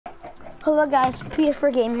Hello guys,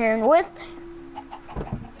 PS4 Game here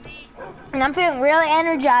and I'm feeling really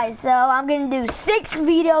energized, so I'm gonna do 6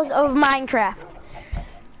 videos of Minecraft.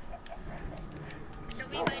 So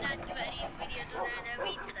we might not do any videos on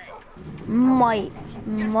NME today. Might.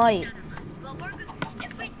 Well,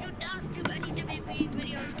 if we do not do any NME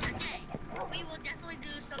videos today, we will definitely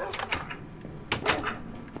do some tomorrow.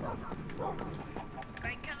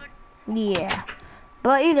 Right, Kevin? Yeah.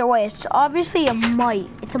 But either way, it's obviously a might.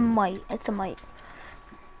 It's a might. Because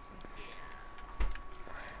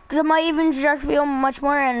I might even just feel much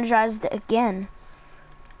more energized again.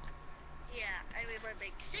 Yeah, and we might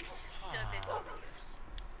make 6 NME videos.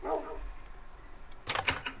 Oh,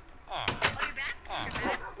 you're back?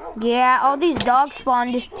 Yeah, all these dogs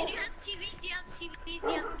spawned. Did you have TV? Do you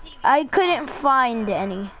have TV? I couldn't find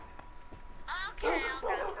any. Okay, I'll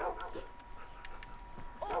grab some.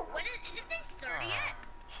 Oh, when is it 30 yet?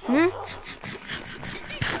 Hmm? Is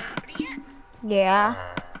it 30 yet? Yeah.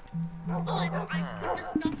 Oh, I put the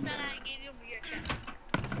stuff that I gave you over your chest.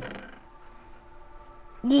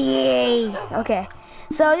 Yay. Okay.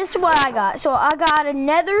 So this is what I got. So I got a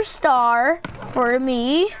nether star for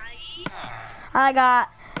me. Nice. I got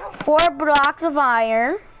 4 blocks of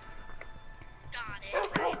iron. Got it.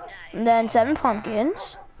 Nice. And then 7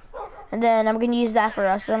 pumpkins. And then I'm gonna use that for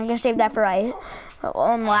us. So I'm gonna save that for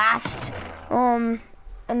last.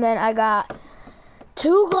 And then I got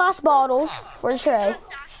 2 glass bottles for Trey.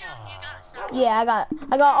 Yeah, I got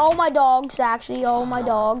all my dogs actually, all my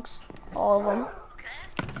dogs, all of them. Okay.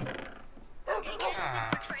 Take anything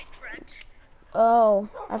for Trey's friend. Oh,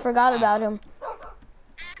 I forgot about him.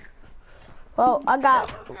 Well, I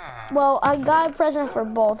got a present for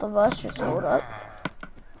both of us. Just hold up.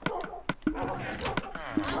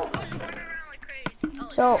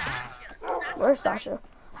 So, where's Sasha?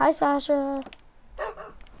 Hi, Sasha.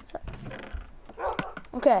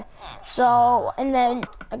 Okay, so, and then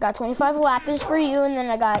I got 25 lapis for you, and then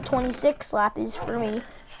I got 26 lapis for me.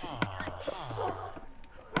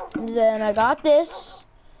 And then I got this.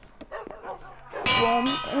 Boom,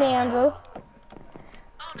 an anvil.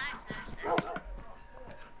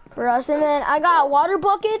 For us, and then I got water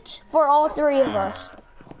buckets for all 3 of us.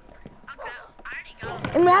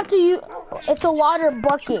 And we have to use, it's a water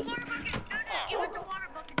bucket.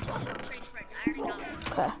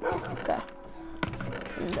 Okay. Okay.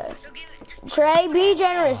 Trey, be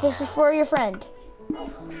generous. This is for your friend.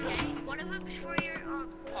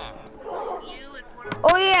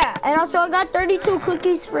 Oh yeah, and also I got 32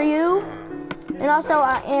 cookies for you. And also,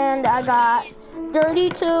 I got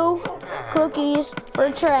 32 cookies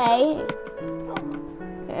for Trey.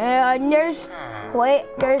 And there's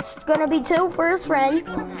gonna be 2 for his friend.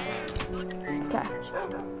 Okay.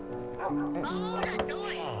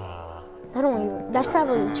 I don't even, that's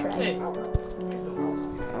probably Trey.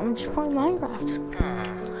 I'm just playing Minecraft.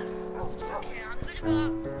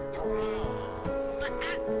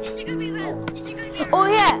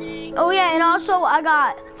 Oh yeah, and also I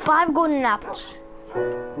got 5 golden apples.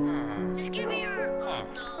 Just give me your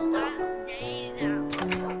the last day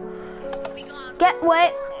that we got. Get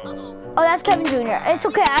what? Oh, that's Kevin Jr. It's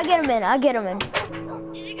okay, I get him in.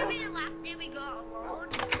 Is it gonna be the last day we go alone?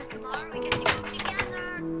 Because tomorrow we get to go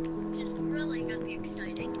together, which is really gonna be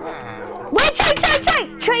exciting. Wait,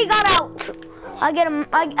 Trey got out. I get him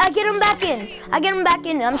back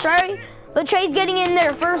in. I'm sorry, but Trey's getting in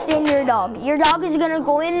there first and your dog. Your dog is gonna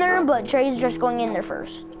go in there, but Trey's just going in there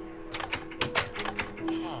first.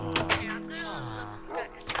 Okay, I'm gonna look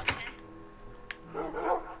at this, okay?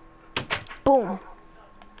 Boom.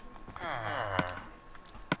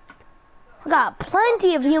 I got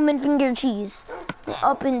plenty of human finger cheese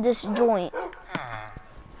up in this joint.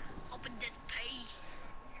 Up in this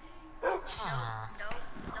piece.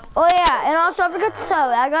 Oh yeah, and also I forgot to tell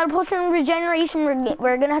you, I got a potion of regeneration.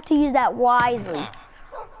 We're gonna have to use that wisely.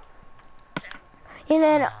 And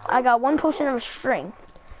then I got 1 potion of strength.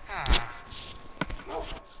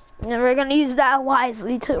 And then we're gonna use that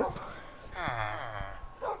wisely too.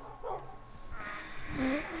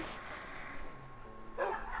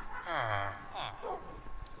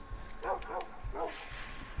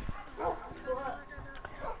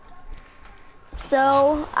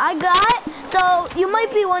 So you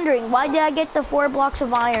might be wondering, why did I get the 4 blocks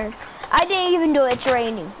of iron? I didn't even do it, it's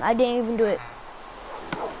raining. I didn't even do it.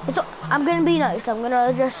 I'm gonna be nice, I'm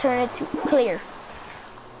gonna just turn it to clear.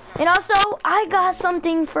 And also, I got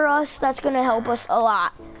something for us that's gonna help us a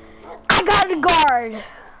lot. I got a guard.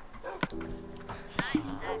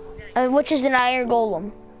 Nice. Which is an iron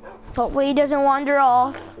golem. Hopefully he doesn't wander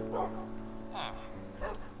off.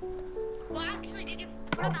 Well, actually, did you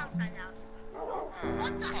put him outside the house?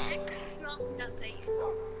 What the heck? Well, nothing.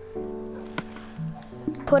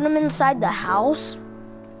 put them inside the house.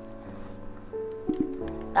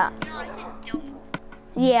 No, I said don't.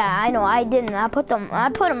 Yeah, I know. I didn't. I put them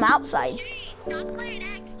outside. Jeez, stop laying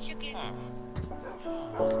eggs, chicken.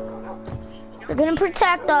 You're gonna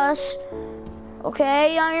protect us.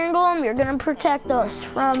 Okay, Iron Golem, you're gonna protect us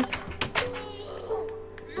from...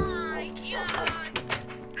 Oh my god.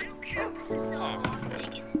 I don't care if this is so long, I'm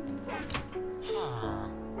taking it.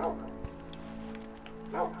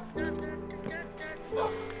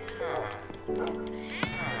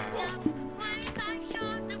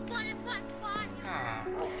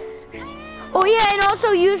 Oh yeah, and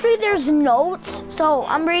also usually there's notes. So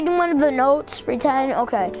I'm reading one of the notes, pretend,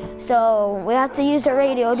 okay. So we have to use a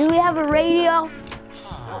radio. Do we have a radio?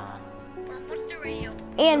 What's the radio?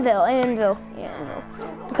 Anvil.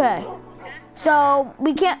 Okay. So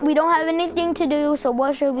we don't have anything to do, so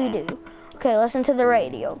what should we do? Okay, listen to the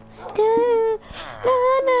radio. So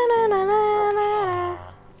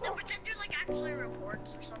pretend you're like actually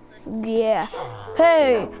reports or something. Yeah.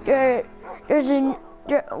 Hey,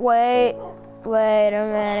 wait a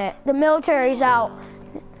minute. The military's out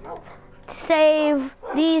to save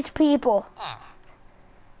these people.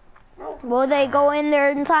 Will they go in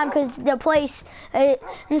there in time? Because the place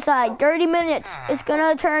inside 30 minutes is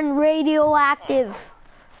gonna turn radioactive.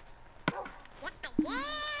 What the what?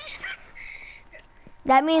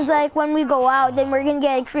 That means like when we go out, then we're gonna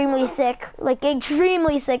get extremely sick. Like we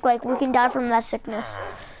can die from that sickness.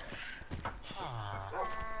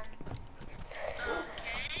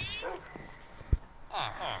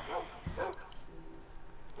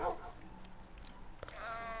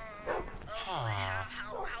 How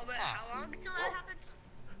long until that happens?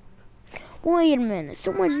 Wait a minute,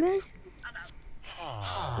 someone man.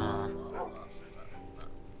 Oh,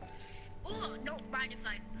 don't mind if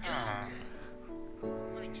I do.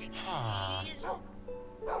 Let me take these.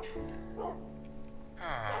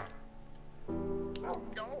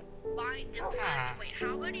 Don't mind if I... Wait,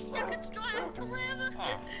 how many seconds do I have to live?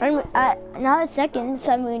 Not seconds,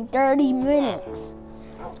 I mean 30 minutes.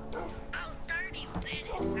 Oh, 30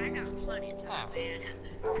 minutes. I got plenty of time, man.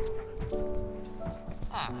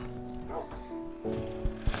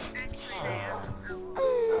 Actually, I am.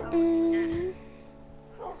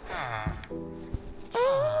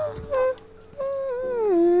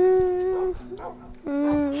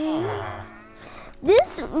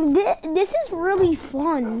 This is really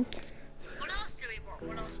fun. What else do we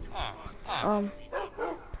want?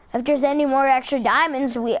 If there's any more extra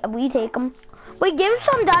diamonds, we take them. Wait, give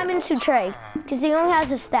some diamonds to Trey, because he only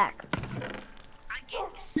has a stack. I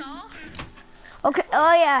get so. Okay.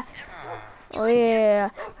 Oh yeah. Oh yeah.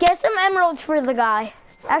 Get some emeralds for the guy.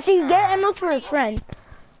 Actually, get emeralds for his friend.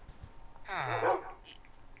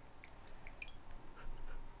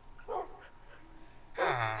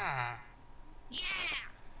 Yeah.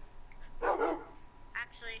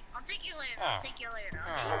 Actually, I'll take you later.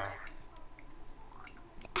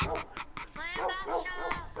 Fire back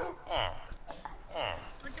shot.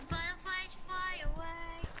 But the butterflies fly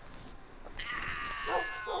away.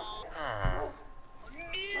 Oh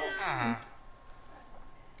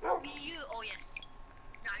yes.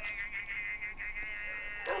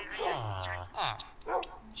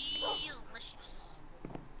 Delicious.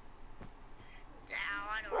 Now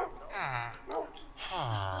I don't know.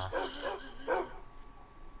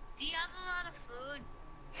 Do you have a lot of food?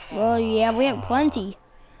 Well, yeah, we have plenty.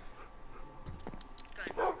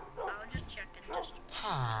 Good. I'll just check it just.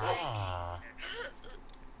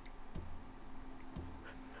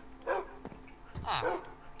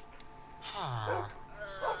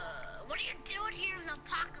 What are you doing here in the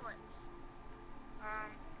apocalypse?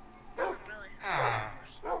 Nothing really.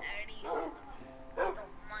 Eddie's. Don't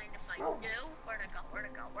mind if I do. Where to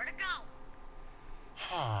go?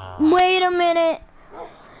 Wait a minute.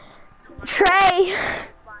 Trey.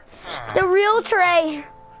 The real Trey.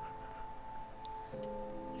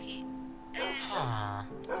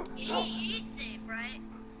 He's safe, right?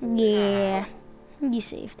 Yeah. He's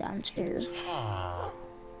safe downstairs.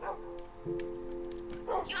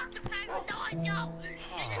 You have to pay me. No, I don't.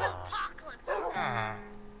 It's an apocalypse.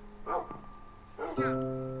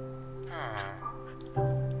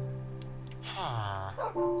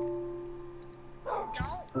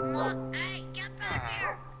 Don't look. Hey, get back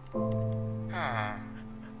here.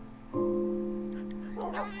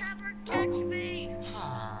 You'll never catch me.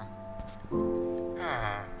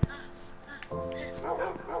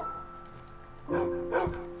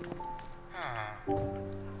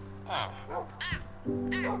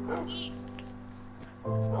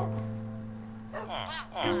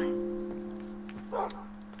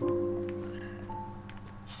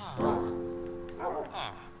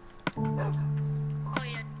 Oh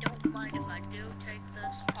yeah,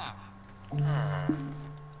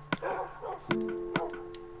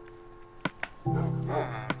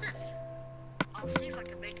 What's this? I'll see if I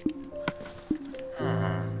can make it.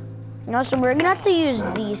 And also, we're gonna have to use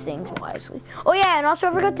these things wisely. Oh yeah, and also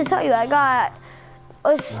I forgot to tell you, I got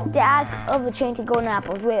a stack of enchanted golden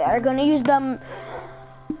apples. We are gonna use them,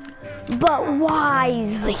 but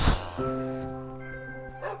wisely.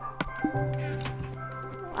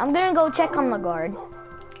 I'm gonna go check on the guard.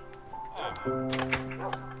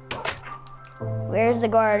 Where's the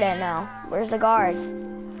guard at now? Where's the guard?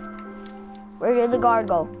 Where did the guard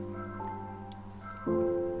go?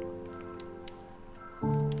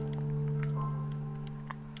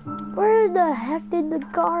 Where the heck did the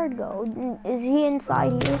guard go? Is he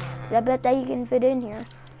inside here? I bet that he can fit in here.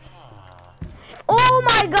 Oh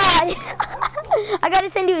my god! I gotta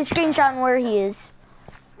send you a screenshot on where he is.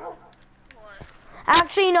 What?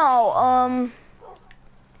 Actually, no.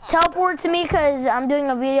 Teleport to me because I'm doing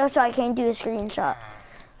a video, so I can't do a screenshot.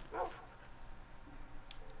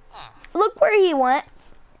 Look where he went.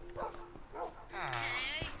 Okay.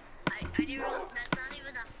 I didn't. That's not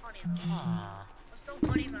even that funny though. What's so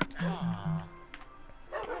funny about that?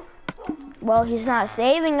 Well, he's not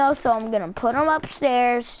saving us, so I'm gonna put him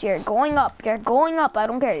upstairs. You're going up. You're going up. I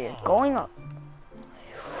don't care. You're going up.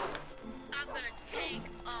 I'm gonna take.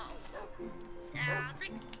 I'll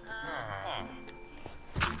take.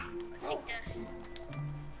 I'll take this.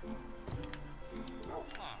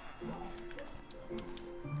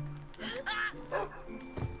 Ah!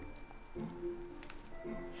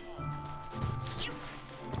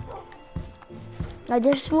 Now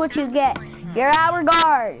this is what you get. You're our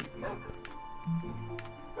guard.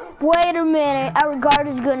 Wait a minute. Our guard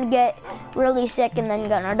is gonna get really sick and then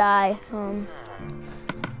gonna die. Man,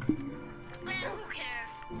 who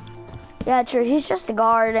cares? Yeah, true. He's just a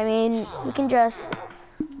guard. I mean, we can just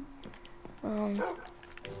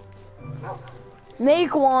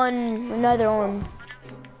make one, another one.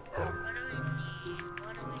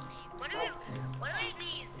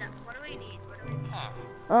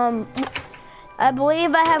 I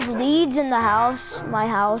believe I have leads in the house, my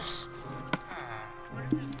house. What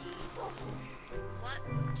do we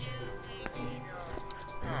need?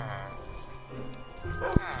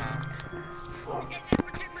 And then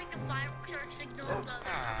pretend like the fireworks are signals that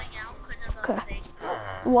they're coming out because of the thing.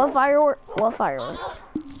 What firework? What fireworks?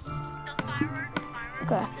 The fireworks.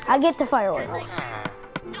 Okay, I get the fireworks.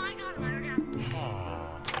 No, I got them. I already have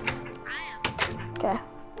them. I am. Okay.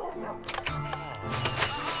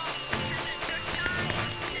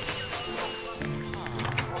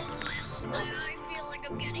 I feel like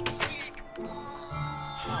I'm getting sick. I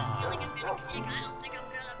feel like I'm getting sick. I don't think I'm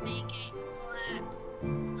gonna make it. I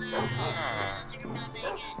don't think I'm gonna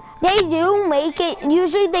make it. They do make it.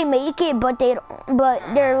 Usually they make it, but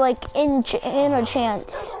they're like in a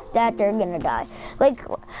chance that they're gonna die. Like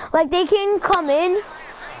they can come in.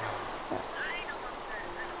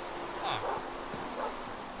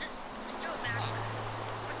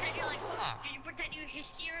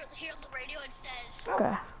 Hear the radio and says,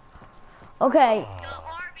 Okay. Okay. the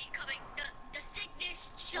army coming, the sickness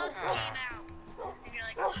just came out. And you're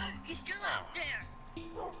like, he's still out there.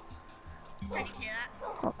 Can you say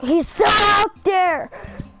that? He's still out there.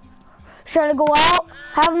 Should I go out?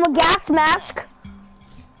 Have him a gas mask.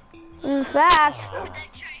 In fact. But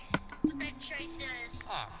then Trey says,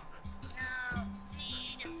 no,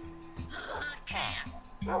 need, can't.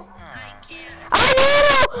 I can't. I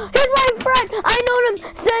know! He's my friend! I known him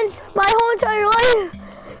since my whole entire life!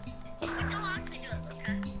 Don't actually do it,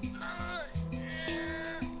 okay?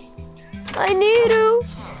 I need you!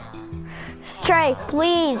 Trey,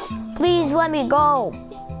 please let me go.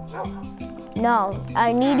 No,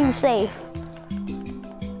 I need you safe.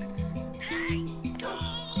 Hey,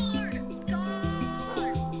 guard!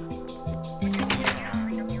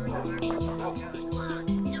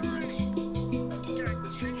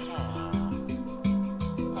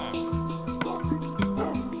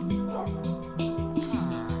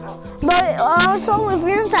 But also, if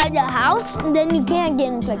you're inside the house, then you can't get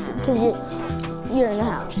infected because you're in the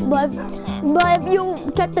house. But if you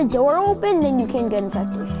kept the door open, then you can get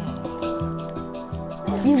infected.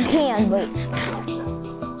 You can, but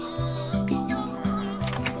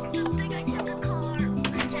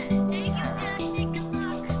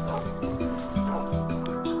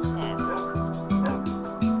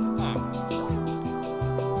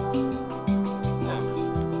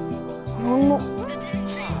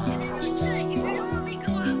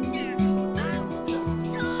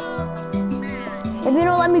if you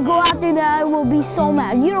don't let me go out there, then I will be so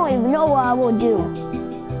mad. You don't even know what I will do.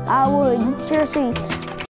 I would seriously